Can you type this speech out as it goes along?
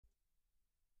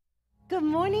Good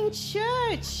morning,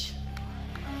 church.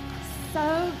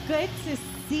 So good to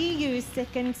see you,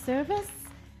 second service.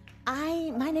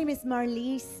 My name is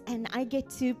Marlies, and I get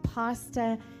to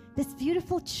pastor this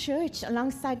beautiful church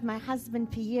alongside my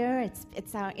husband Pierre.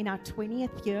 It's in our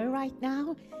 20th year right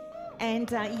now,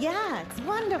 and it's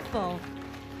wonderful.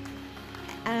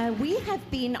 We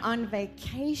have been on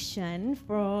vacation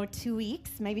for 2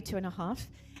 weeks, maybe 2.5.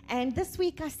 And this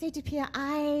week I said to Pierre,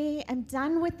 I am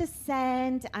done with the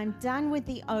sand. I'm done with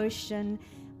the ocean.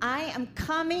 I am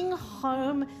coming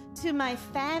home to my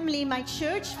family, my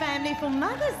church family, for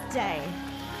Mother's Day.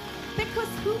 Because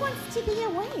who wants to be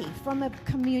away from a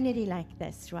community like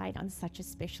this, right, on such a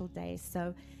special day?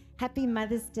 So happy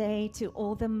Mother's Day to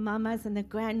all the mamas and the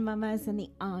grandmamas and the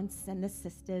aunts and the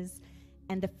sisters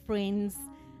and the friends.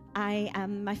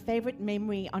 My favorite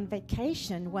memory on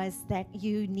vacation was that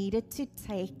you needed to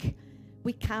take,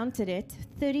 we counted it,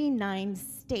 39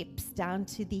 steps down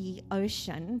to the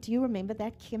ocean. Do you remember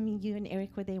that, Kim? You and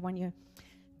Eric were there one year.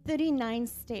 39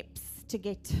 steps to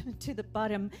get to the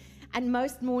bottom. And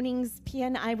most mornings, Pia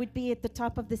and I would be at the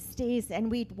top of the stairs,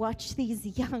 and we'd watch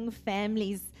these young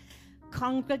families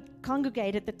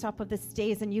congregate at the top of the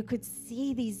stairs, and you could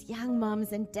see these young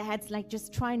moms and dads like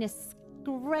just trying to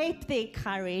scrape their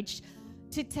courage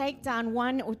to take down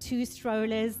 1 or 2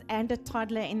 strollers and a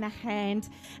toddler in the hand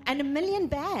and a million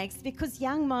bags, because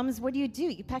young moms, what do?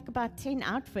 You pack about 10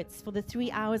 outfits for the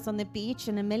 3 hours on the beach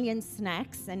and a million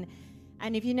snacks. And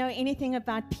if you know anything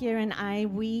about Pierre and I,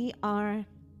 we are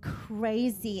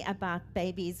crazy about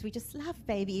babies. We just love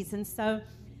babies. And so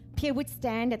Pierre would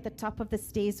stand at the top of the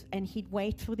stairs and he'd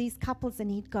wait for these couples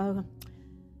and he'd go,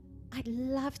 I'd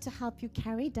love to help you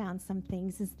carry down some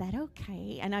things. Is that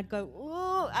okay? And I'd go,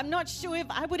 oh, I'm not sure if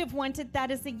I would have wanted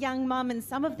that as a young mom. And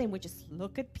some of them would just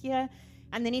look at Pierre.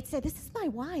 And then he'd say, this is my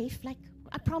wife. Like,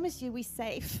 I promise you we're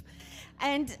safe.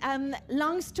 And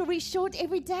long story short,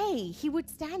 every day he would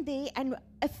stand there, and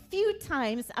a few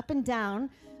times up and down,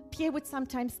 Pierre would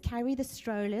sometimes carry the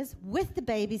strollers with the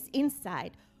babies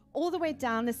inside all the way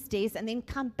down the stairs and then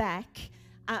come back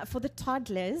for the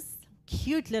toddlers.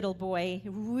 Cute little boy,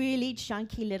 really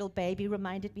chunky little baby,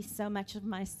 reminded me so much of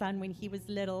my son when he was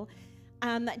little.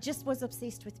 Just was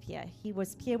obsessed with Pierre.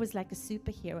 Pierre was like a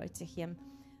superhero to him.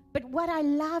 But what I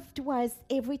loved was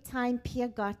every time Pierre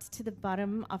got to the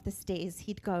bottom of the stairs,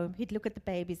 he'd look at the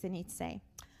babies and he'd say,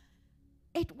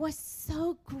 it was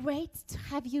so great to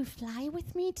have you fly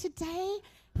with me today.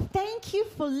 Thank you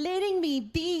for letting me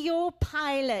be your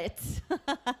pilot.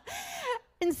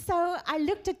 And so I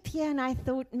looked at Pierre and I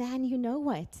thought, man, you know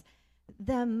what?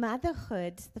 The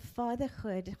motherhood, the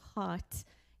fatherhood heart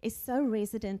is so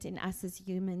resident in us as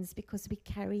humans because we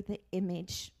carry the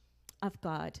image of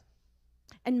God.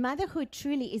 And motherhood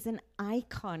truly is an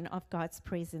icon of God's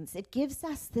presence. It gives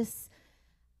us this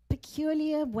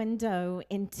peculiar window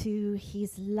into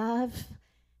his love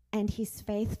and his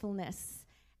faithfulness.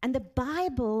 And the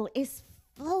Bible is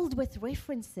filled with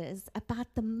references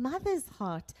about the mother's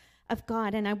heart of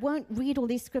God. And I won't read all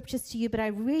these scriptures to you, but I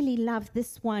really love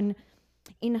this one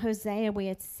in Hosea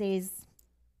where it says,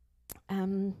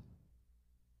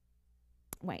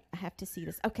 wait, I have to see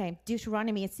this. Okay,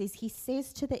 Deuteronomy, it says, he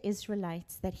says to the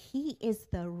Israelites that he is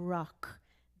the rock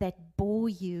that bore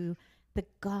you, the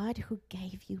God who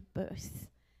gave you birth.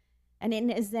 And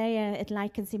in Isaiah, it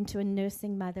likens him to a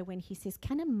nursing mother when he says,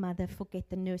 can a mother forget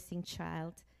the nursing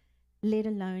child? Let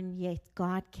alone yet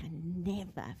God can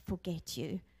never forget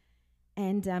you.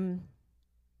 And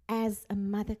as a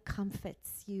mother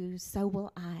comforts you, so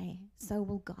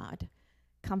will God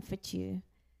comfort you.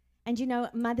 And you know,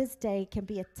 Mother's Day can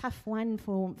be a tough one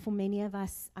for many of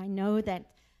us. I know that,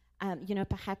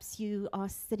 perhaps you are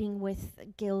sitting with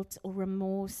guilt or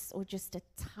remorse or just a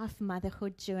tough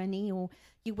motherhood journey, or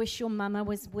you wish your mama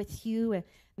was with you.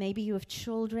 Maybe you have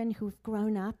children who've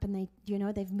grown up and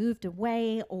they've moved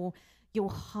away, or your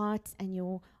heart and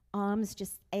your arms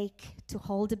just ache to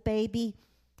hold a baby.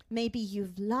 Maybe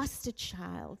you've lost a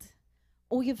child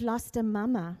or you've lost a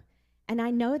mama. And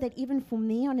I know that even for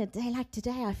me on a day like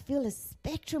today, I feel a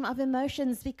spectrum of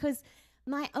emotions because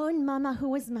my own mama, who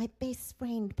was my best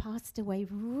friend, passed away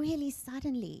really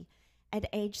suddenly at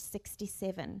age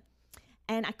 67.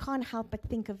 And I can't help but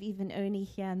think of even Ernie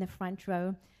here in the front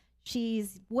row.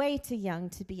 She's way too young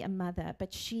to be a mother,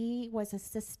 but she was a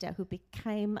sister who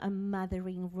became a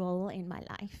mothering role in my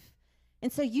life.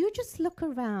 And so you just look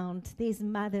around, there's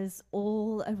mothers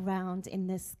all around in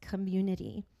this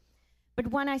community. But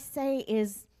what I say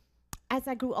is, as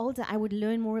I grew older, I would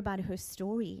learn more about her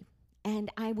story.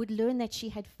 And I would learn that she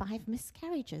had 5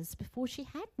 miscarriages before she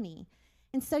had me.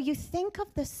 And so you think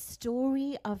of the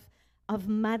story of of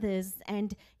mothers.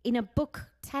 And in a book,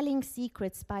 Telling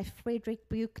Secrets by Frederick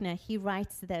Buechner, he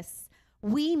writes this: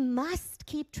 we must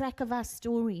keep track of our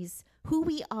stories, who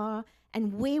we are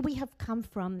and where we have come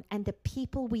from, and the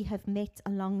people we have met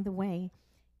along the way.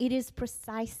 It is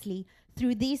precisely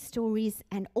through these stories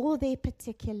and all their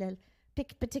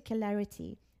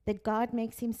particularity that God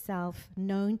makes himself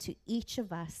known to each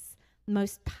of us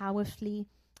most powerfully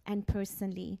and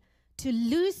personally. To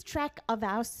lose track of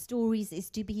our stories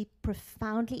is to be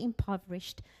profoundly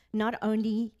impoverished, not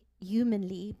only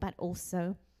humanly, but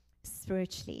also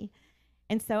spiritually.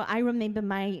 And so I remember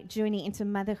my journey into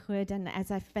motherhood, and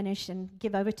as I finish and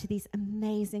give over to these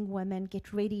amazing women,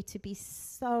 get ready to be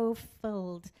so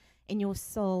filled in your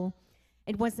soul.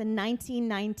 It was in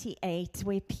 1998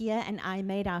 where Pia and I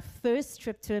made our first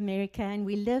trip to America, and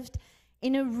we lived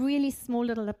in a really small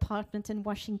little apartment in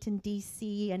Washington,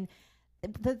 D.C., and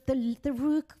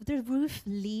the roof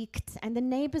leaked, and the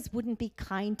neighbors wouldn't be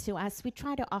kind to us. We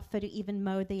tried to offer to even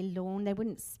mow their lawn. They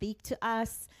wouldn't speak to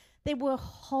us. There were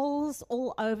holes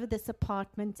all over this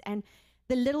apartment, and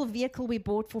the little vehicle we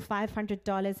bought for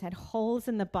 $500 had holes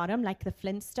in the bottom, like the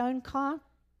Flintstone car.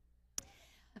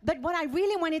 But what I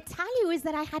really want to tell you is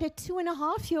that I had a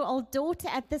 2.5-year-old daughter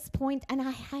at this point, and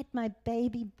I had my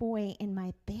baby boy in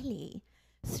my belly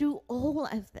through all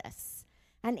of this.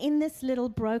 And in this little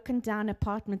broken down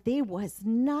apartment, there was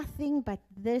nothing but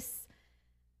this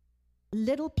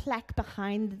little plaque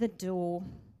behind the door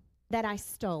that I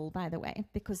stole, by the way,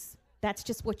 because that's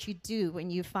just what you do when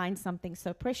you find something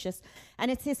so precious. And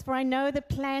it says, "For I know the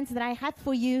plans that I have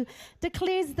for you,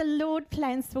 declares the Lord,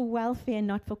 plans for welfare,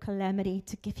 not for calamity,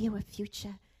 to give you a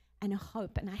future and a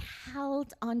hope." And I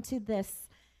held onto this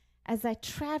as I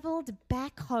traveled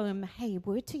back home. Hey,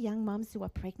 word to young moms who are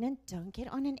pregnant: don't get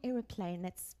on an airplane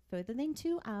that's further than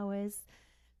 2 hours,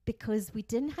 because we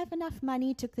didn't have enough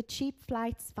money, took the cheap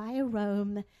flights via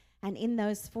Rome. And in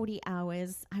those 40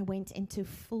 hours, I went into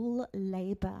full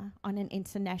labor on an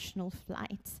international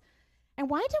flight. And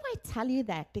why do I tell you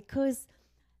that? Because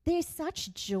there's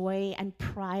such joy and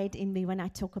pride in me when I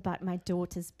talk about my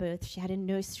daughter's birth. She had a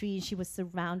nursery. She was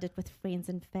surrounded with friends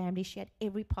and family. She had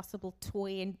every possible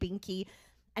toy and binky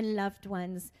and loved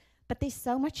ones. But there's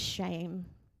so much shame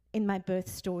in my birth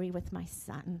story with my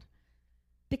son,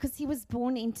 because he was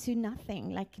born into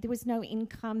nothing. Like, there was no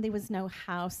income, there was no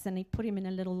house, and he put him in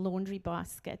a little laundry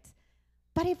basket.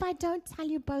 But if I don't tell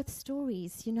you both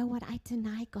stories, you know what? I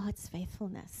deny God's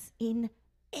faithfulness in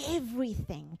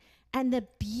everything and the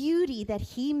beauty that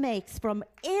he makes from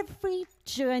every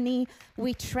journey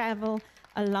we travel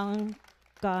along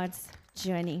God's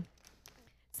journey.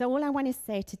 So all I want to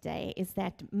say today is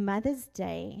that Mother's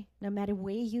Day, no matter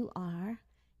where you are,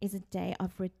 is a day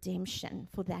of redemption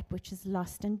for that which is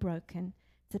lost and broken.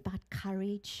 It's about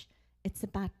courage. It's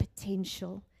about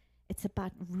potential. It's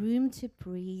about room to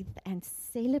breathe and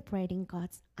celebrating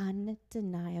God's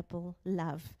undeniable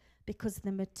love, because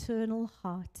the maternal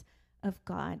heart of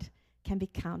God can be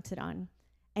counted on.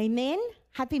 Amen.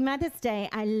 Happy Mother's Day.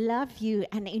 I love you,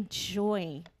 and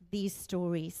enjoy these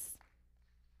stories.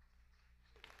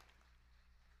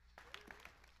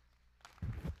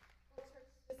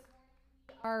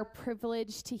 Are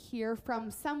privileged to hear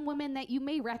from some women that you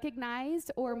may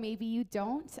recognize, or maybe you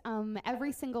don't.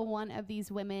 Every single one of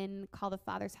these women call the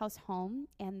Father's House home,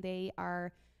 and they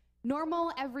are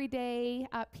normal, everyday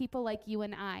people like you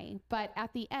and I. But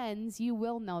at the ends, you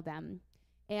will know them.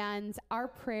 And our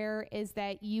prayer is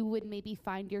that you would maybe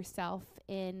find yourself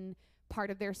in part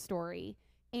of their story.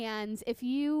 And if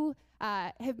you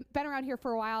have been around here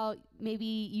for a while, maybe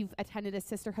you've attended a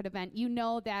sisterhood event, you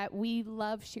know that we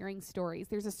love sharing stories.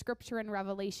 There's a scripture in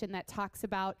Revelation that talks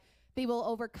about they will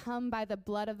overcome by the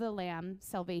blood of the Lamb,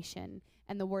 salvation,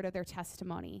 and the word of their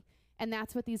testimony. And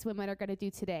that's what these women are going to do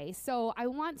today. So I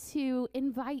want to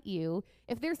invite you,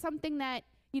 if there's something that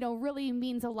really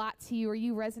means a lot to you or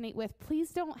you resonate with,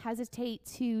 please don't hesitate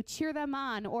to cheer them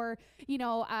on, or,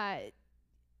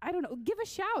 I don't know, give a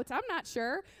shout. I'm not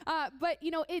sure. But,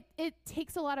 it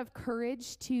takes a lot of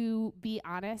courage to be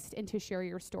honest and to share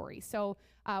your story. So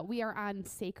we are on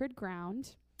sacred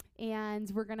ground, and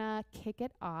we're going to kick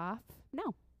it off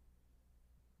now.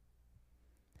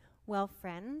 Well,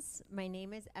 friends, my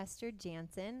name is Esther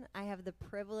Jansen. I have the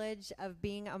privilege of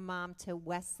being a mom to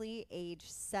Wesley, age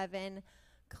 7,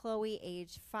 Chloe,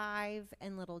 age 5,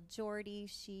 and little Jordy,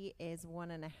 she is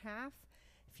 1.5.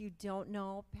 If you don't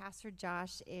know, Pastor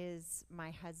Josh is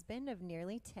my husband of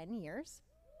nearly 10 years.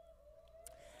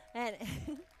 And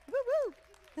woo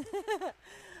woo.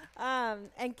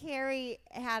 And Carrie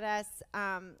had us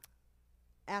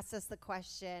asked us the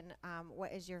question,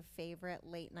 what is your favorite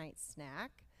late night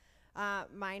snack?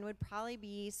 Mine would probably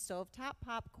be stovetop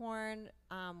popcorn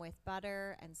with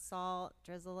butter and salt.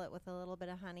 Drizzle it with a little bit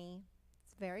of honey.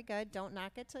 It's very good. Don't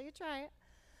knock it till you try it.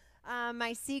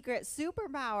 My secret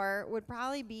superpower would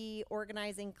probably be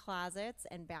organizing closets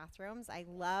and bathrooms. I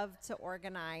love to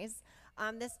organize.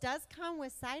 This does come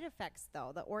with side effects,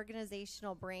 though. The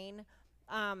organizational brain,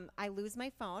 I lose my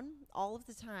phone all of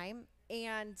the time,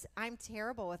 and I'm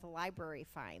terrible with library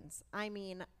finds. I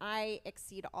mean, I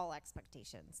exceed all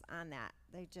expectations on that.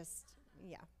 They just,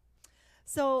 yeah.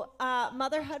 So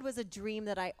motherhood was a dream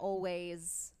that I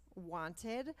always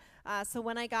wanted. So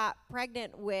when I got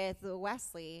pregnant with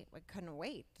Wesley, I couldn't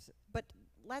wait. But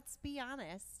let's be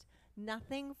honest,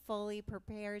 nothing fully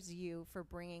prepares you for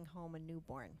bringing home a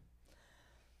newborn.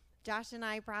 Josh and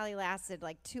I probably lasted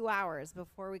like 2 hours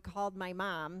before we called my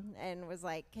mom and was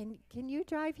like, can you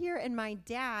drive here? And my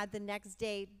dad the next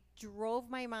day drove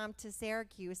my mom to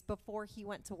Syracuse before he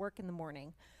went to work in the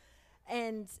morning.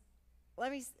 And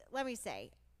let me say,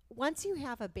 once you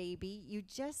have a baby, you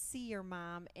just see your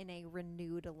mom in a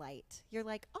renewed light. You're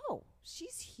like, oh,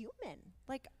 she's human.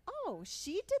 Like, oh,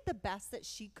 she did the best that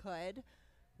she could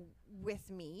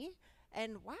with me.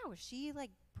 And wow, she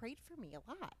like prayed for me a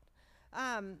lot.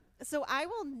 So I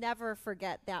will never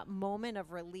forget that moment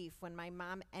of relief when my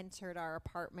mom entered our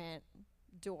apartment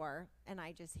door and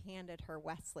I just handed her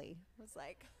Wesley. I was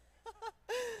like,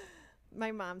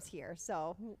 my mom's here,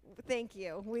 so thank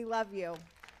you. We love you.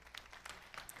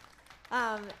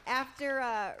 After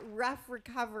a rough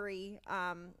recovery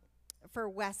for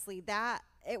Wesley,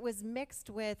 it was mixed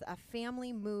with a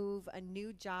family move, a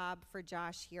new job for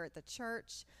Josh here at the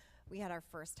church. We had our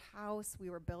first house. We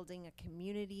were building a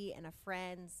community and a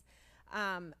friends.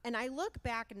 And I look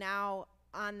back now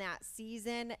on that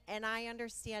season, and I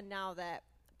understand now that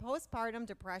postpartum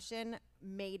depression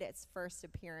made its first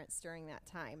appearance during that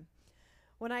time.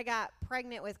 When I got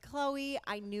pregnant with Chloe,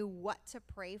 I knew what to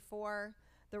pray for.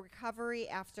 The recovery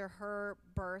after her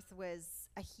birth was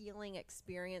a healing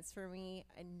experience for me,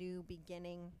 a new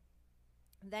beginning.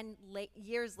 Then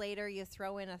years later, you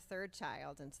throw in a third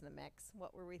child into the mix.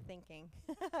 What were we thinking?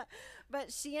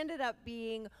 But she ended up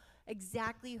being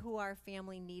exactly who our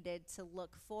family needed to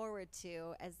look forward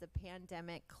to as the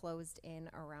pandemic closed in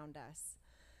around us.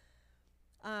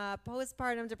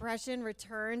 Postpartum depression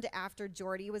returned after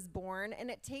Jordy was born, and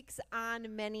it takes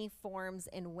on many forms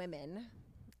in women.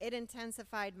 It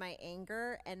intensified my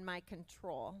anger and my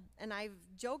control. And I've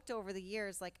joked over the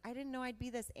years, like, I didn't know I'd be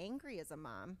this angry as a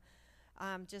mom.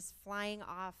 Just flying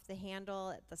off the handle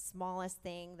at the smallest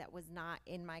thing that was not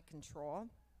in my control.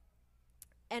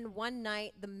 And one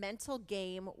night, the mental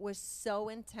game was so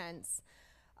intense.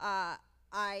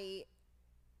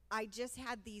 I just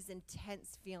had these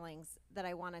intense feelings that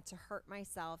I wanted to hurt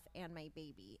myself and my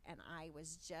baby. And I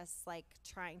was just like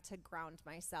trying to ground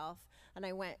myself. And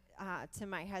I went to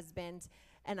my husband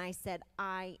and I said,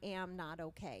 I am not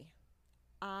okay.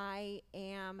 I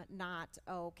am not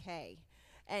okay.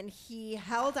 And he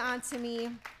held on to me.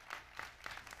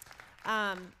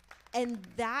 And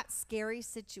that scary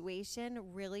situation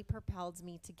really propelled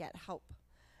me to get help.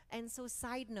 And so,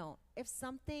 side note,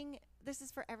 this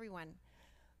is for everyone.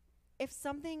 If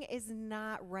something is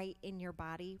not right in your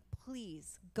body,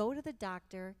 please go to the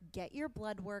doctor, get your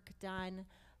blood work done,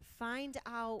 find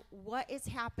out what is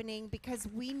happening, because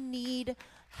we need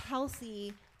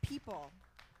healthy people.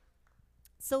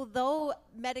 So though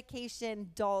medication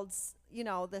dulls,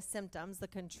 the symptoms, the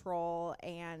control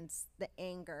and the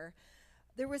anger,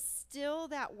 there was still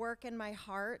that work in my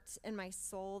heart and my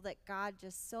soul that God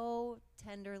just so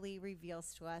tenderly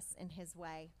reveals to us in his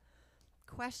way.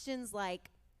 Questions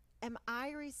like, am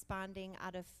I responding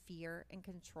out of fear and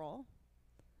control?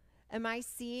 Am I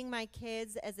seeing my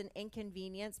kids as an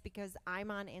inconvenience because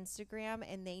I'm on Instagram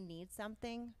and they need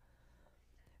something?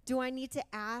 Do I need to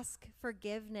ask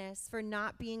forgiveness for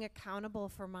not being accountable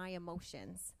for my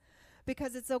emotions?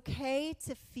 Because it's okay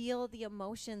to feel the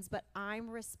emotions, but I'm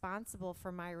responsible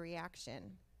for my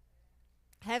reaction.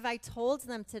 Have I told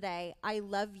them today, I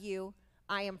love you,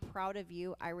 I am proud of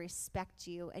you, I respect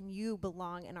you, and you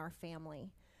belong in our family?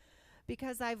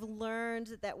 Because I've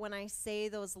learned that when I say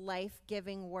those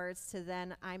life-giving words to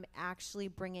them, I'm actually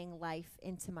bringing life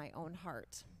into my own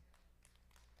heart.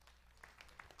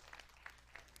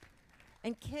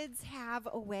 And kids have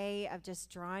a way of just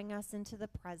drawing us into the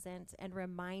present and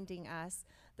reminding us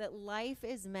that life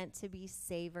is meant to be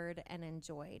savored and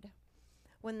enjoyed.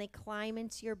 When they climb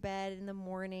into your bed in the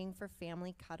morning for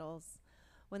family cuddles,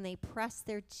 when they press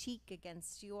their cheek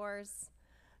against yours,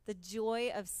 the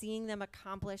joy of seeing them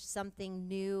accomplish something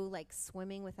new, like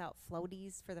swimming without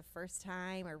floaties for the first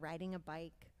time or riding a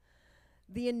bike,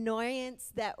 the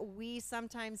annoyance that we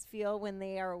sometimes feel when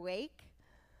they are awake,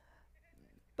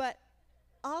 but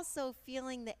also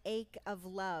feeling the ache of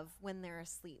love when they're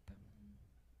asleep.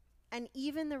 And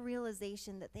even the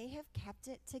realization that they have kept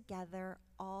it together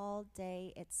all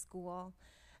day at school.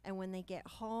 And when they get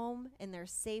home in their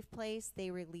safe place,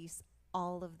 they release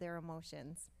all of their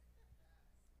emotions.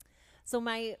 So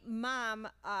my mom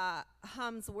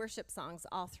hums worship songs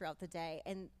all throughout the day,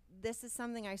 and this is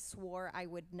something I swore I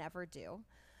would never do.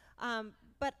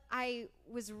 But I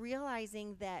was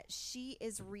realizing that she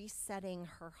is resetting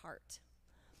her heart.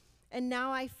 And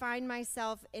now I find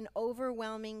myself in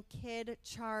overwhelming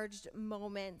kid-charged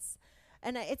moments.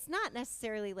 And it's not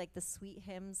necessarily like the sweet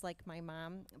hymns like my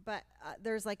mom, but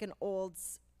there's like an old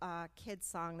kid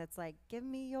song that's like, give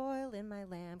me oil in my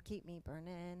lamp, keep me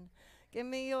burning. Give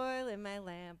me oil in my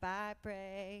lamp, I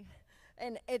pray.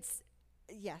 And it's,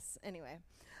 yes, anyway.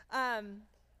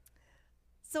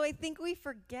 So I think we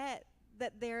forget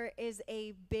that there is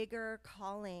a bigger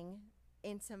calling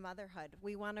into motherhood.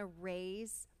 We want to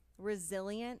raise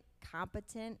resilient,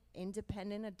 competent,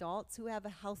 independent adults who have a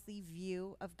healthy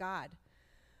view of God.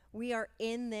 We are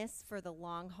in this for the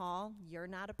long haul. You're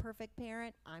not a perfect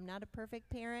parent. I'm not a perfect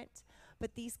parent.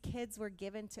 But these kids were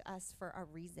given to us for a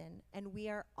reason. And we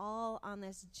are all on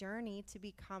this journey to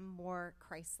become more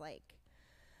Christ-like.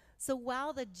 So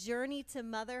while the journey to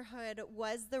motherhood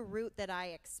was the route that I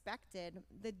expected,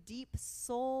 the deep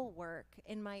soul work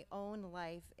in my own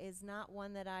life is not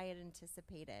one that I had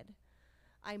anticipated.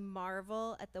 I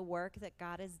marvel at the work that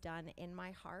God has done in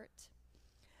my heart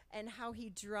and how he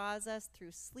draws us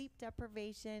through sleep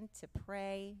deprivation to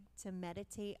pray, to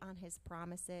meditate on his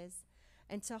promises,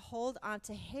 and to hold on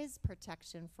to his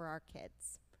protection for our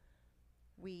kids.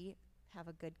 We have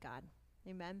a good God.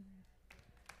 Amen.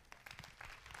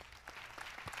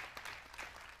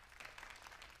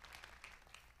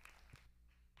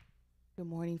 Good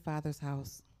morning, Father's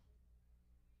House.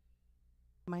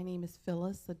 My name is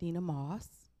Phyllis Anita Moss,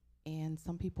 and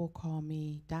some people call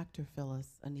me Dr.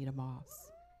 Phyllis Anita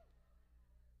Moss.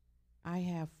 I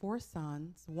have 4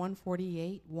 sons,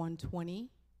 148, 120,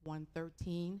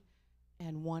 113,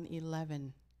 and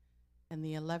 111. And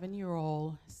the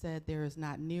 11-year-old said there is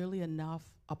not nearly enough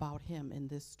about him in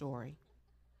this story.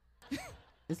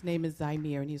 His name is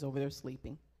Zymir, and he's over there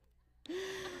sleeping.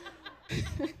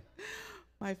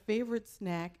 My favorite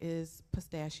snack is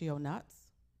pistachio nuts,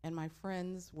 and my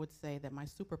friends would say that my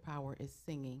superpower is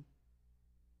singing.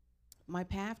 My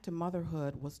path to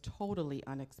motherhood was totally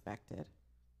unexpected.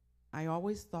 I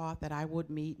always thought that I would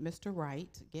meet Mr.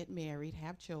 Right, get married,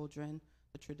 have children,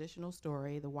 the traditional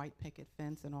story, the white picket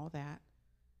fence and all that.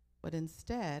 But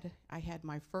instead, I had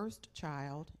my first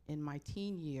child in my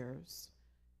teen years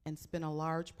and spent a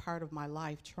large part of my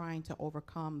life trying to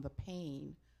overcome the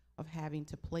pain of having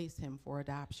to place him for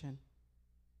adoption.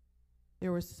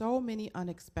 There were so many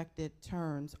unexpected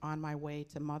turns on my way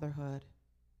to motherhood.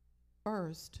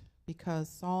 First, because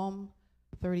Psalm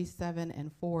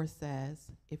 37:4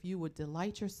 says, if you would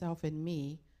delight yourself in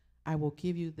me, I will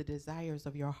give you the desires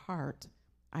of your heart.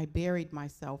 I buried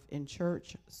myself in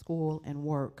church, school, and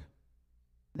work.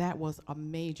 That was a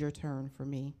major turn for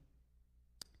me.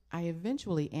 I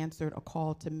eventually answered a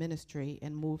call to ministry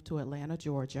and moved to Atlanta,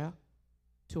 Georgia,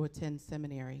 to attend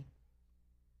seminary.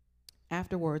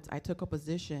 Afterwards, I took a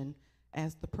position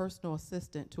as the personal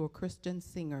assistant to a Christian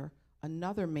singer,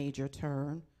 another major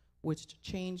turn, which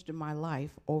changed my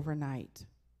life overnight.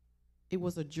 It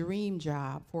was a dream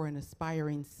job for an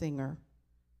aspiring singer,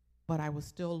 but I was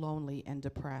still lonely and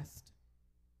depressed.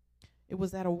 It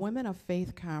was at a Women of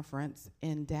Faith conference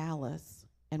in Dallas,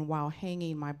 and while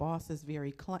hanging my boss's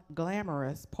very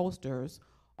glamorous posters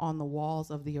on the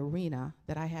walls of the arena,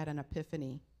 that I had an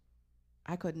epiphany.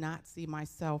 I could not see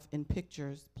myself in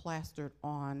pictures plastered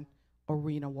on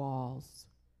arena walls.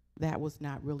 That was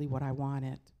not really what I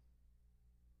wanted.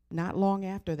 Not long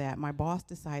after that, my boss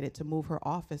decided to move her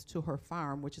office to her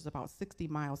farm, which is about 60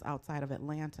 miles outside of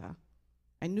Atlanta.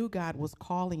 I knew God was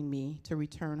calling me to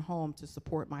return home to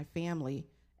support my family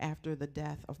after the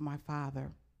death of my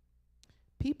father.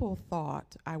 People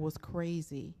thought I was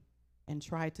crazy and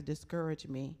tried to discourage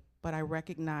me, but I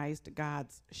recognized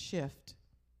God's shift.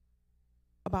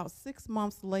 About 6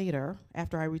 months later,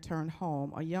 after I returned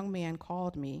home, a young man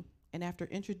called me, and after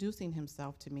introducing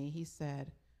himself to me, he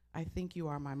said, I think you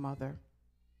are my mother.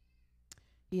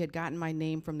 He had gotten my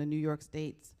name from the New York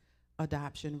State's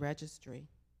adoption registry.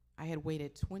 I had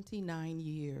waited 29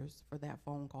 years for that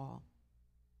phone call.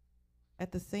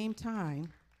 At the same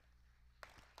time,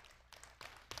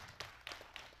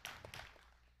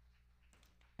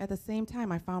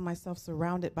 I found myself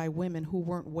surrounded by women who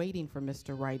weren't waiting for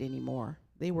Mr. Right anymore.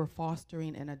 they were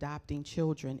fostering and adopting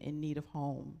children in need of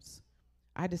homes.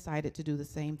 I decided to do the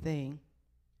same thing.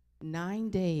 9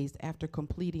 days after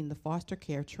completing the foster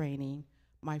care training,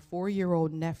 my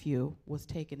 4-year-old nephew was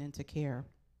taken into care.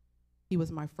 He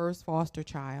was my first foster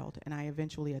child, and I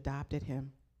eventually adopted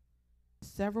him.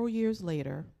 Several years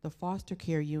later, the foster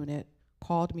care unit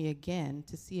called me again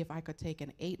to see if I could take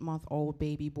an 8-month-old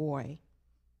baby boy.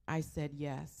 I said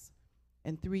yes,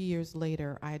 and 3 years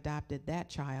later, I adopted that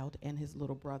child and his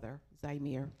little brother,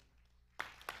 Zymir.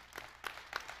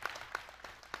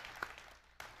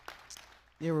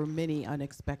 There were many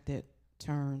unexpected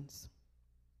turns.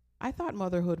 I thought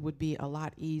motherhood would be a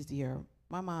lot easier.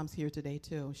 My mom's here today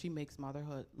too. She makes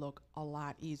motherhood look a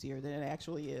lot easier than it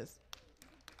actually is.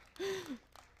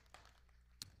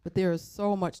 But there is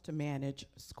so much to manage: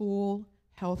 school,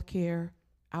 healthcare,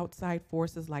 outside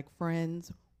forces like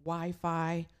friends,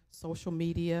 Wi-Fi, social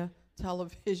media,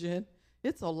 television.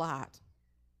 It's a lot.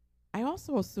 I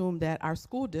also assumed that our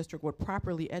school district would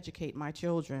properly educate my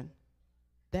children.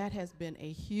 That has been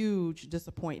a huge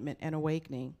disappointment and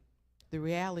awakening. The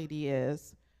reality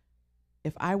is,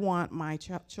 if I want my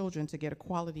children to get a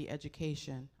quality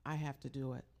education, I have to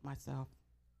do it myself.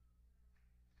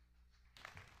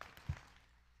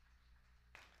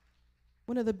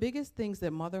 One of the biggest things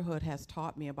that motherhood has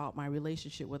taught me about my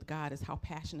relationship with God is how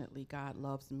passionately God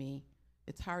loves me.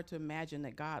 It's hard to imagine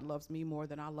that God loves me more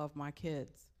than I love my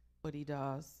kids, but he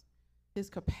does. His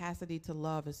capacity to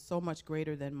love is so much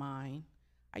greater than mine.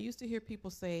 I used to hear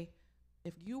people say,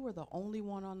 if you were the only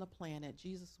one on the planet,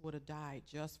 Jesus would have died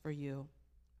just for you.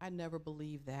 I never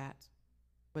believed that,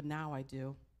 but now I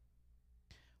do.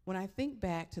 When I think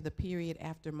back to the period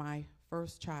after my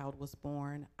first child was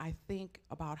born, I think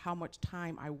about how much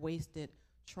time I wasted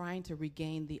trying to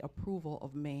regain the approval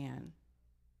of man.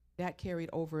 That carried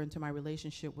over into my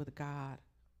relationship with God.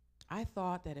 I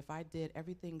thought that if I did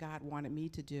everything God wanted me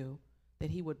to do,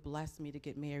 that he would bless me to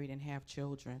get married and have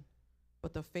children.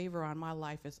 But the favor on my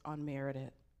life is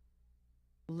unmerited.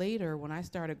 Later, when I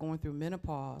started going through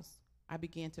menopause, I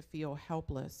began to feel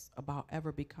helpless about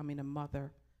ever becoming a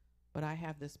mother. But I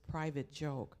have this private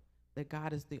joke that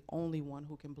God is the only one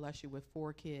who can bless you with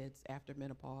 4 kids after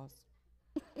menopause.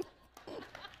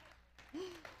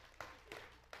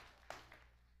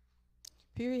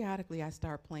 Periodically, I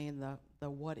start playing the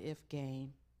what if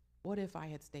game. What if I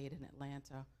had stayed in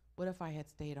Atlanta? What if I had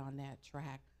stayed on that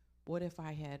track? What if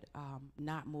I had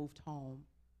not moved home?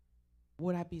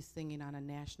 Would I be singing on a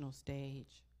national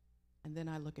stage? And then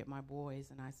I look at my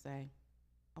boys and I say,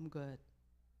 I'm good.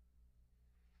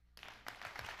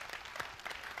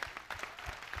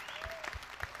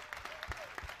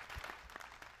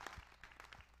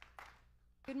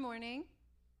 Good morning.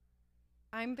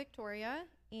 I'm Victoria,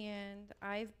 and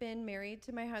I've been married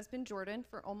to my husband, Jordan,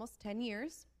 for almost 10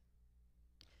 years.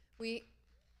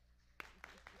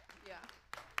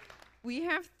 We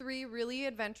have 3 really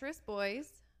adventurous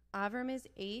boys. Avram is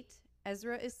 8,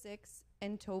 Ezra is 6,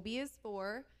 and Toby is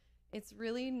 4. It's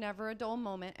really never a dull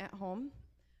moment at home.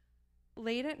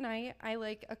 Late at night, I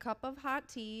like a cup of hot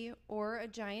tea or a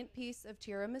giant piece of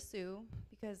tiramisu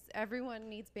because everyone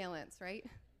needs balance, right?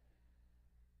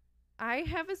 I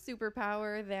have a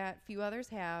superpower that few others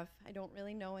have. I don't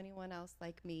really know anyone else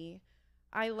like me.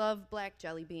 I love black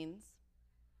jelly beans.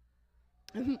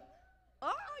 Oh, yeah!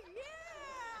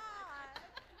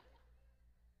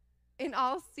 In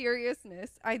all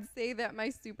seriousness, I'd say that my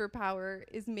superpower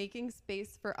is making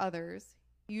space for others,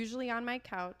 usually on my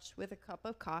couch with a cup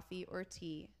of coffee or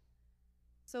tea.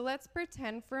 So let's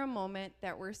pretend for a moment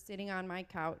that we're sitting on my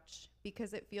couch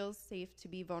because it feels safe to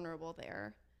be vulnerable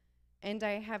there. And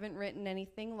I haven't written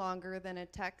anything longer than a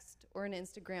text or an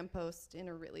Instagram post in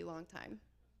a really long time.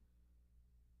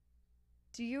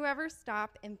 Do you ever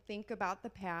stop and think about the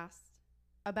past,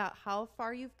 about how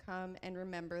far you've come and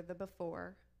remember the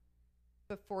before?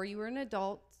 Before you were an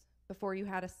adult, before you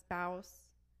had a spouse,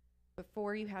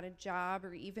 before you had a job,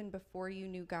 or even before you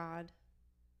knew God.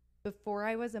 Before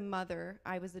I was a mother,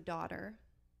 I was a daughter.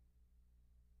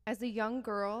 As a young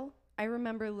girl, I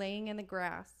remember laying in the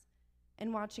grass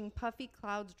and watching puffy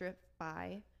clouds drift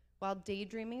by while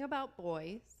daydreaming about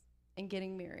boys and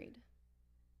getting married.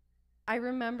 I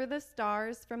remember the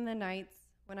stars from the nights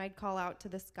when I'd call out to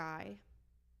the sky.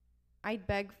 I'd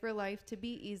beg for life to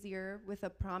be easier with a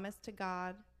promise to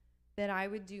God that I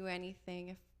would do anything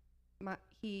if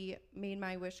he made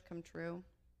my wish come true.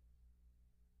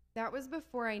 That was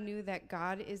before I knew that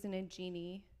God isn't a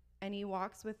genie and he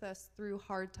walks with us through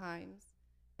hard times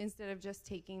instead of just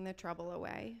taking the trouble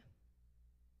away.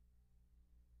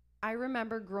 I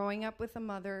remember growing up with a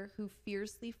mother who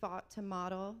fiercely fought to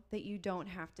model that you don't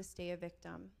have to stay a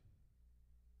victim.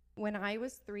 When I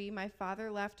was 3, my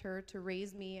father left her to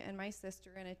raise me and my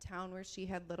sister in a town where she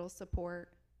had little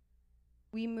support.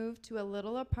 We moved to a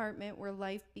little apartment where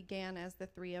life began as the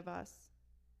 3 of us.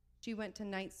 She went to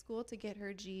night school to get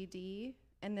her GED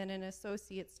and then an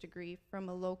associate's degree from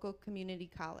a local community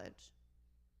college.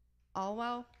 All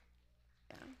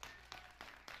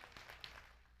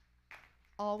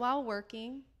while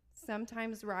working,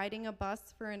 sometimes riding a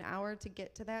bus for an hour to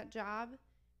get to that job,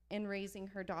 and raising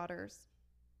her daughters.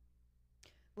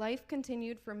 Life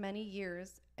continued for many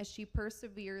years as she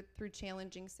persevered through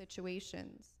challenging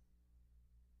situations.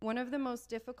 One of the most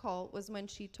difficult was when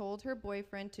she told her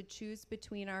boyfriend to choose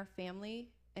between our family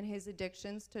and his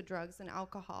addictions to drugs and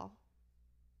alcohol.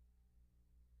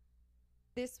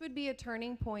 This would be a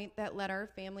turning point that led our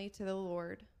family to the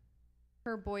Lord.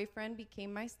 Her boyfriend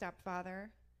became my stepfather.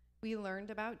 We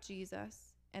learned about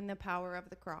Jesus and the power of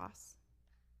the cross.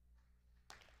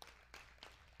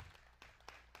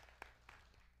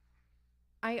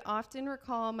 I often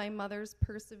recall my mother's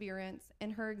perseverance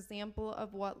and her example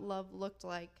of what love looked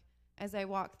like as I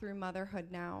walk through motherhood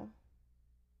now.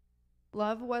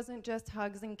 Love wasn't just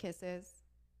hugs and kisses,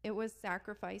 it was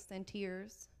sacrifice and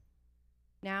tears.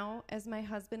 Now, as my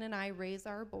husband and I raise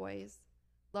our boys,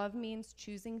 love means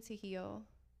choosing to heal,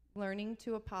 learning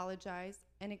to apologize,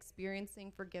 and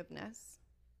experiencing forgiveness.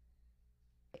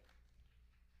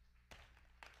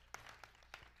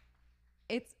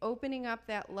 It's opening up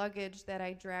that luggage that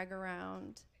I drag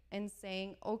around and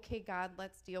saying, okay, God,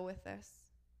 let's deal with this.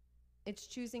 It's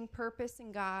choosing purpose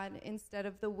in God instead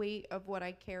of the weight of what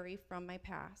I carry from my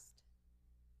past.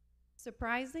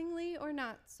 Surprisingly or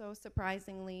not so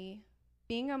surprisingly,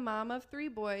 being a mom of 3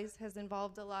 boys has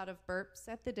involved a lot of burps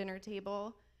at the dinner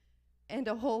table and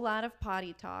a whole lot of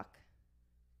potty talk.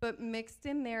 But mixed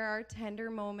in there are tender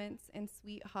moments and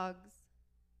sweet hugs,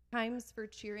 times for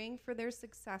cheering for their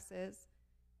successes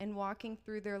and walking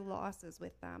through their losses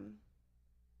with them.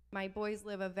 My boys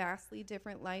live a vastly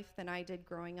different life than I did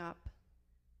growing up.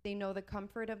 They know the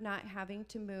comfort of not having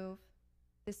to move,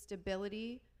 the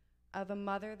stability of a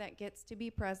mother that gets to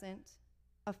be present,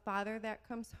 a father that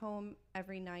comes home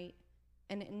every night,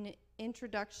 and an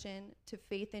introduction to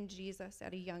faith in Jesus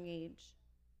at a young age.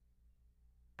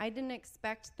 I didn't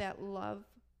expect that love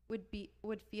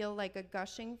would feel like a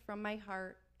gushing from my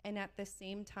heart and at the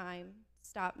same time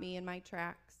stop me in my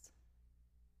tracks.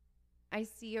 I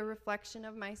see a reflection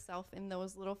of myself in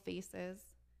those little faces,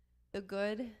 the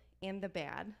good and the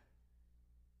bad.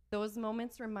 Those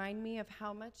moments remind me of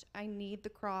how much I need the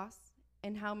cross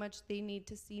and how much they need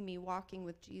to see me walking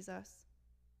with Jesus.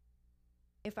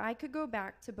 If I could go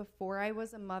back to before I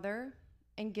was a mother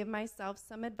and give myself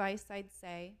some advice, I'd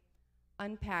say,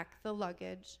 unpack the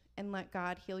luggage and let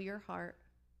God heal your heart.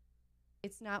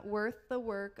 It's not worth the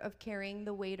work of carrying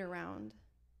the weight around.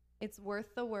 It's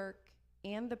worth the work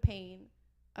and the pain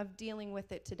of dealing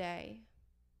with it today.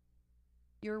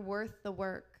 You're worth the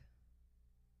work.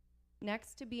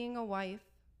 Next to being a wife,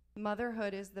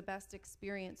 motherhood is the best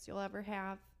experience you'll ever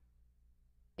have.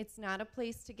 It's not a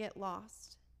place to get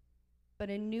lost, but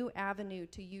a new avenue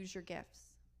to use your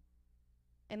gifts.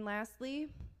 And lastly,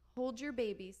 hold your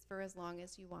babies for as long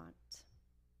as you want.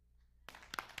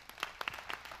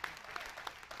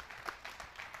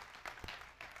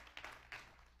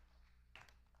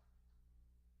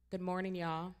 Good morning,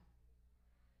 y'all.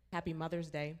 Happy Mother's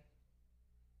Day.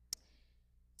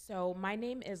 So my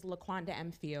name is LaQuanda M.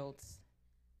 Fields.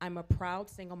 I'm a proud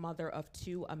single mother of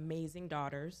 2 amazing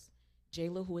daughters,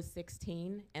 Jayla, who is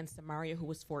 16, and Samaria,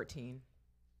 who is 14.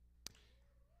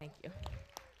 Thank you.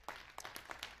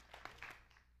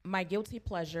 My guilty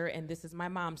pleasure, and this is my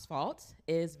mom's fault,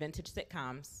 is vintage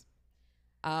sitcoms,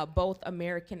 both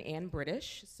American and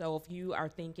British. So if you are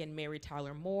thinking Mary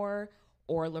Tyler Moore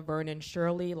or Laverne and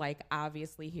Shirley, like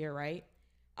obviously here, right?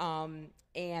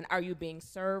 And Are You Being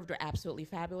Served or Absolutely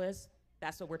Fabulous?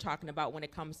 That's what we're talking about when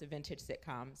it comes to vintage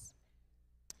sitcoms.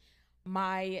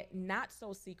 My not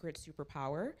so secret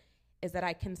superpower is that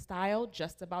I can style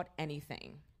just about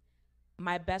anything.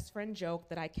 My best friend joked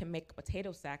that I can make a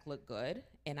potato sack look good,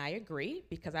 and I agree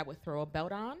because I would throw a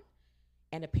belt on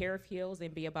and a pair of heels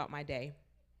and be about my day.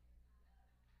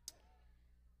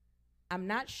 I'm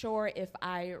not sure if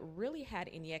I really had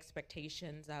any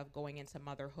expectations of going into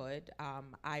motherhood.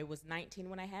 I was 19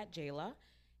 when I had Jayla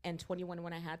and 21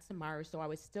 when I had Samara, so I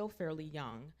was still fairly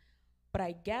young. But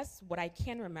I guess what I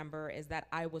can remember is that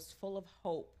I was full of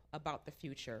hope about the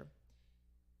future,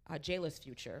 Jayla's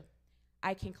future.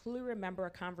 I can clearly remember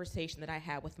a conversation that I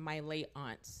had with my late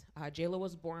aunt. Jayla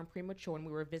was born premature and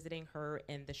we were visiting her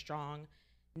in the Strong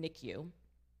NICU.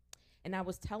 And I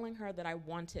was telling her that I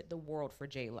wanted the world for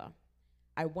Jayla.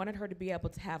 I wanted her to be able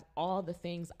to have all the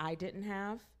things I didn't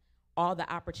have, all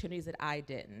the opportunities that I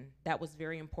didn't. That was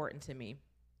very important to me.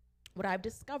 What I've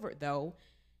discovered, though,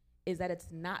 is that it's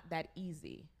not that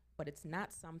easy, but it's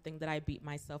not something that I beat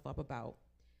myself up about.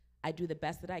 I do the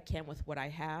best that I can with what I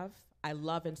have. I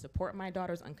love and support my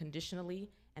daughters unconditionally,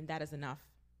 and that is enough.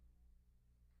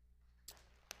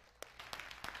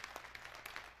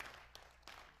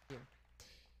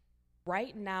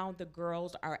 Right now, the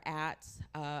girls are at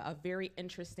a very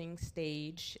interesting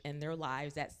stage in their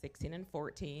lives at 16 and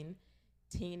 14.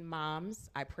 Teen moms,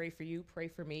 I pray for you, pray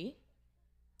for me.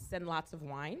 Send lots of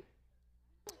wine.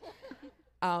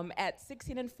 At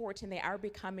 16 and 14, they are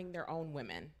becoming their own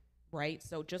women, right?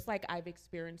 So just like I've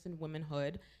experienced in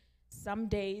womanhood, some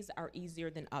days are easier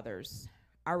than others.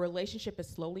 Our relationship is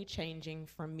slowly changing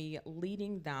from me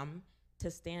leading them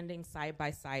to standing side by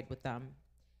side with them.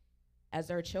 As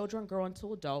our children grow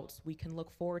into adults, we can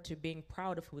look forward to being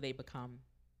proud of who they become.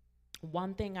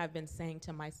 One thing I've been saying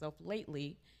to myself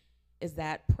lately is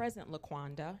that present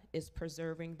LaQuanda is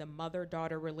preserving the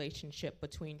mother-daughter relationship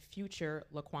between future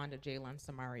LaQuanda Jalen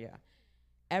Samaria.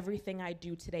 Everything I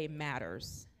do today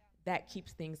matters. That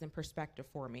keeps things in perspective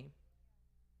for me.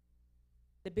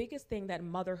 The biggest thing that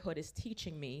motherhood is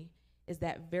teaching me is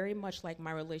that very much like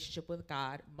my relationship with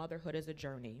God, motherhood is a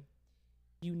journey.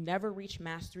 You never reach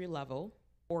mastery level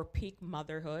or peak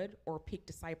motherhood or peak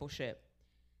discipleship,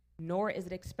 nor is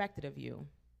it expected of you.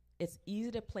 It's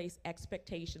easy to place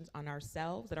expectations on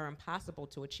ourselves that are impossible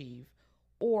to achieve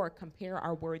or compare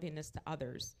our worthiness to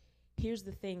others. Here's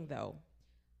the thing, though.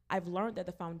 I've learned that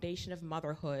the foundation of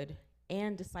motherhood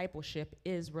and discipleship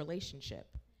is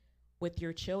relationship with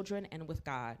your children and with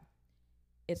God.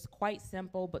 It's quite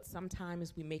simple, but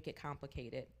sometimes we make it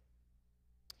complicated.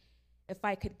 If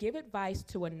I could give advice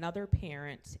to another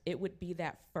parent, it would be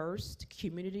that first,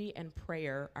 community and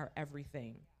prayer are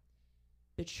everything.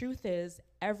 The truth is,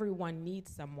 everyone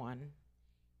needs someone.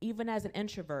 Even as an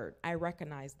introvert, I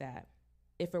recognize that.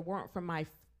 If it weren't for my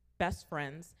best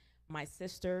friends, my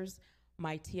sisters,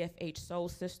 my TFH soul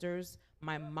sisters,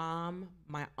 my mom,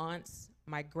 my aunts,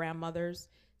 my grandmothers,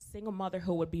 single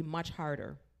motherhood would be much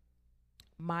harder.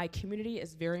 My community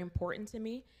is very important to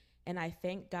me, and I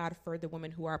thank God for the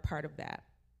women who are a part of that.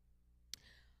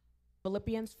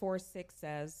 Philippians 4:6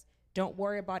 says, "Don't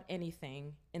worry about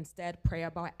anything, instead pray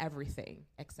about everything,"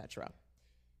 etc.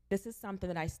 This is something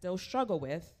that I still struggle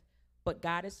with, but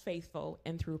God is faithful,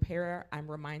 and through prayer, I'm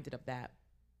reminded of that.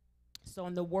 So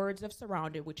in the words of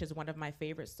Surrounded, which is one of my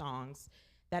favorite songs,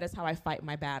 that is how I fight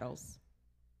my battles.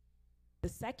 The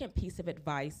second piece of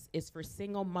advice is for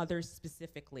single mothers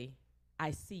specifically.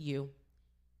 I see you.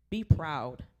 Be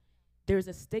proud. There's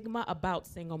a stigma about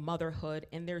single motherhood,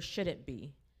 and there shouldn't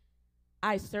be.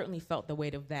 I certainly felt the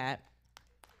weight of that.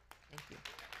 Thank you.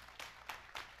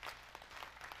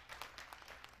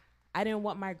 I didn't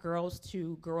want my girls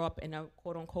to grow up in a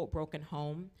quote-unquote broken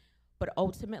home, but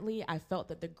ultimately I felt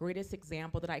that the greatest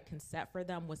example that I can set for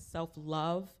them was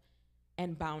self-love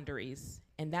and boundaries,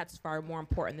 and that's far more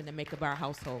important than the makeup of our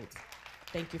households.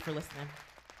 Thank you for listening.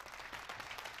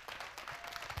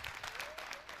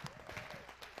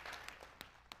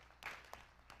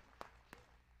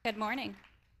 Good morning.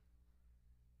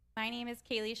 My name is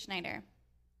Kaylee Schneider,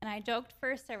 and I joked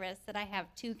first service that I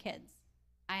have two kids.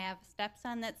 I have a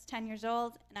stepson that's 10 years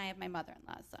old, and I have my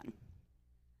mother-in-law's son.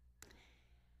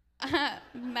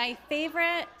 My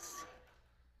favorite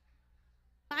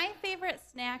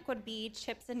snack would be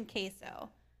chips and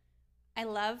queso. I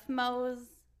love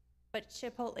Moe's, but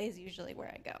Chipotle is usually where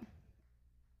I go.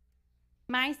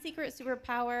 My secret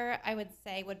superpower, I would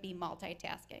say, would be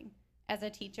multitasking. As a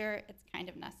teacher, it's kind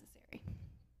of necessary.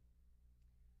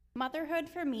 Motherhood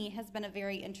for me has been a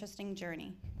very interesting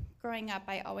journey. Growing up,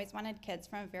 I always wanted kids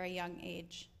from a very young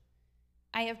age.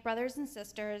 I have brothers and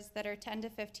sisters that are 10 to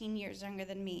 15 years younger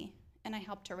than me, and I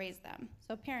helped to raise them,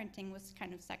 so parenting was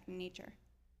kind of second nature.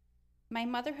 My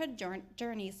motherhood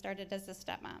journey started as a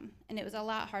stepmom, and it was a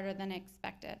lot harder than I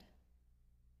expected.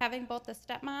 Having both a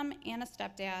stepmom and a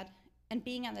stepdad, and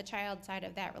being on the child side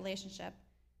of that relationship,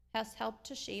 has helped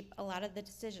to shape a lot of the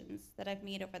decisions that I've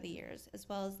made over the years, as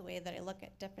well as the way that I look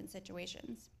at different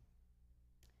situations.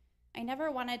 I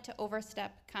never wanted to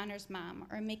overstep Connor's mom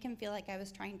or make him feel like I was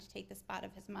trying to take the spot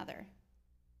of his mother.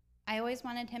 I always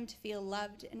wanted him to feel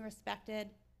loved and respected.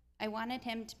 I wanted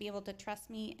him to be able to trust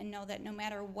me and know that no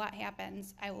matter what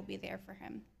happens, I will be there for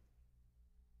him.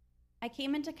 I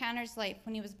came into Connor's life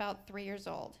when he was about 3 years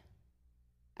old.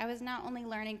 I was not only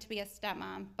learning to be a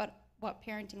stepmom, but what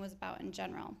parenting was about in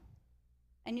general.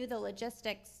 I knew the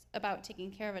logistics about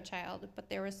taking care of a child, but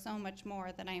there was so much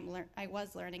more that I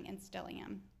was learning and still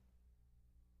am.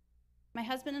 My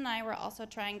husband and I were also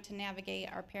trying to navigate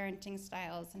our parenting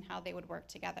styles and how they would work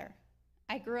together.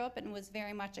 I grew up and was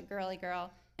very much a girly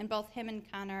girl, and both him and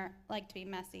Connor like to be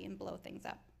messy and blow things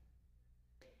up.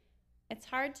 It's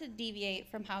hard to deviate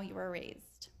from how you were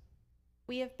raised.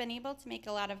 We have been able to make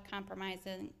a lot of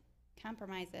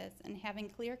compromises and having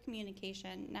clear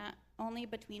communication, not only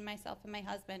between myself and my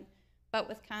husband, but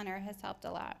with Connor has helped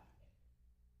a lot.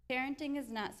 Parenting is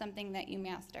not something that you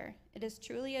master. It is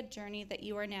truly a journey that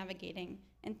you are navigating,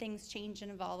 and things change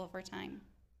and evolve over time.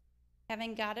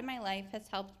 Having God in my life has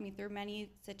helped me through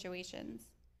many situations.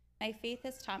 My faith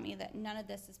has taught me that none of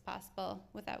this is possible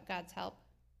without God's help.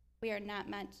 We are not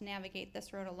meant to navigate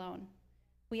this road alone.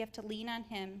 We have to lean on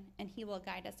Him, and He will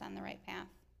guide us on the right path.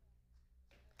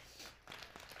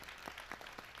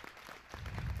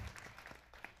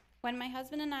 When my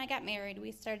husband and I got married,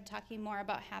 we started talking more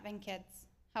about having kids.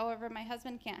 However, my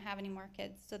husband can't have any more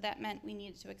kids, so that meant we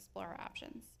needed to explore our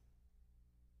options.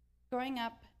 Growing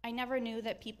up, I never knew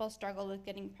that people struggled with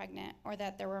getting pregnant or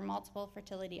that there were multiple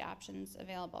fertility options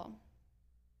available.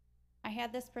 I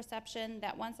had this perception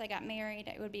that once I got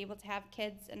married, I would be able to have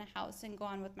kids in a house and go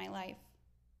on with my life.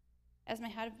 As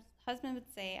my husband would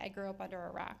say, I grew up under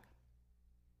a rock.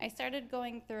 I started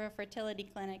going through a fertility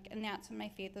clinic, and that's when my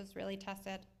faith was really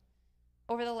tested.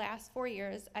 Over the last 4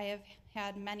 years, I have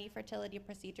had many fertility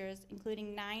procedures,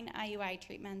 including 9 IUI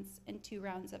treatments and 2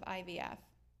 rounds of IVF.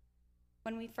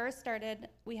 When we first started,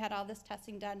 we had all this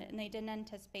testing done, and they didn't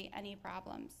anticipate any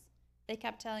problems. They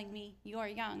kept telling me, "You are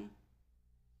young."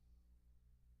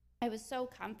 I was so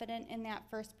confident in that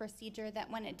first procedure that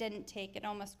when it didn't take, it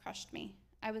almost crushed me.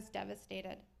 I was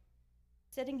devastated.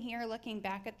 Sitting here looking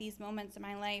back at these moments in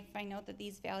my life, I know that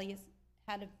these values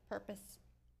had a purpose.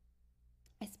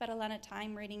 I spent a lot of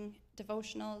time reading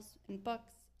devotionals and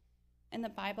books in the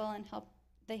Bible, and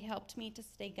they helped me to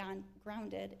stay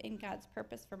grounded in God's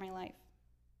purpose for my life.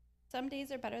 Some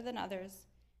days are better than others,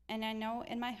 and I know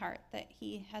in my heart that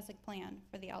He has a plan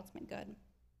for the ultimate good.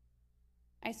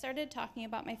 I started talking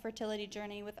about my fertility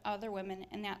journey with other women,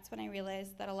 and that's when I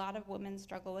realized that a lot of women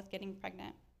struggle with getting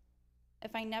pregnant.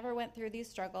 If I never went through these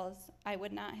struggles, I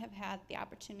would not have had the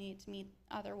opportunity to meet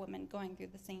other women going through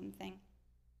the same thing.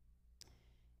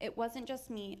 It wasn't just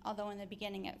me, although in the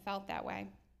beginning it felt that way.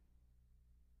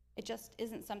 It just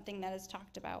isn't something that is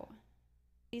talked about.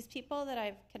 These people that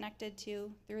I've connected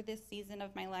to through this season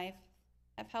of my life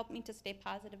have helped me to stay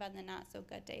positive on the not so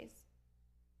good days.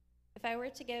 If I were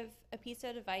to give a piece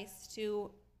of advice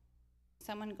to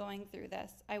someone going through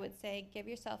this, I would say give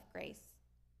yourself grace.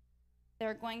 There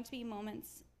are going to be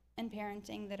moments in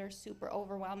parenting that are super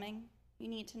overwhelming. You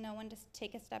need to know when to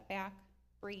take a step back,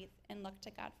 breathe, and look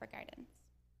to God for guidance.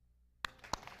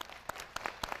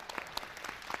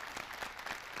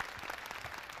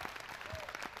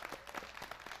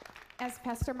 As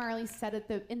Pastor Marley said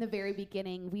in the very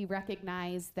beginning, we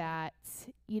recognize that,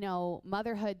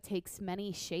 motherhood takes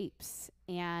many shapes.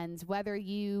 And whether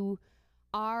you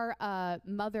are a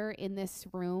mother in this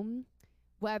room,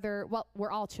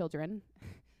 we're all children.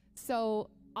 So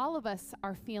all of us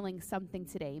are feeling something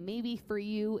today. Maybe for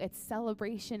you, it's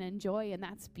celebration and joy, and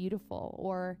that's beautiful.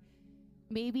 Or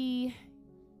maybe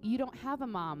you don't have a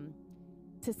mom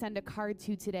to send a card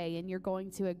to today, and you're going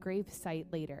to a grave site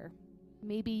later.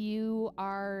 Maybe you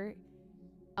are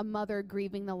a mother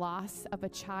grieving the loss of a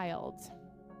child.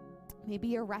 Maybe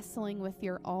you're wrestling with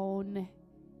your own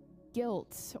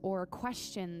guilt or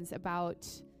questions about,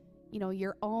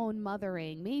 your own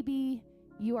mothering. Maybe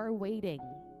you are waiting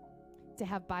to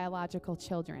have biological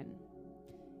children.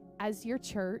 As your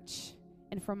church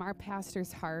and from our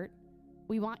pastor's heart,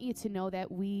 we want you to know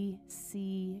that we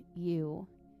see you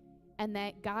and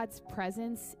that God's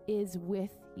presence is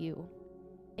with you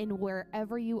in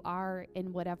wherever you are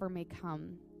and whatever may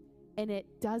come. And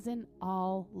it doesn't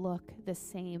all look the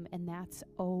same, and that's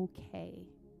okay.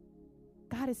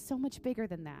 God is so much bigger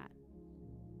than that.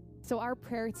 So our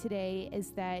prayer today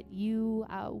is that you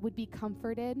would be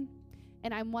comforted.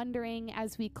 And I'm wondering,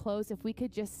 as we close, if we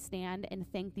could just stand and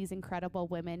thank these incredible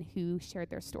women who shared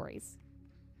their stories.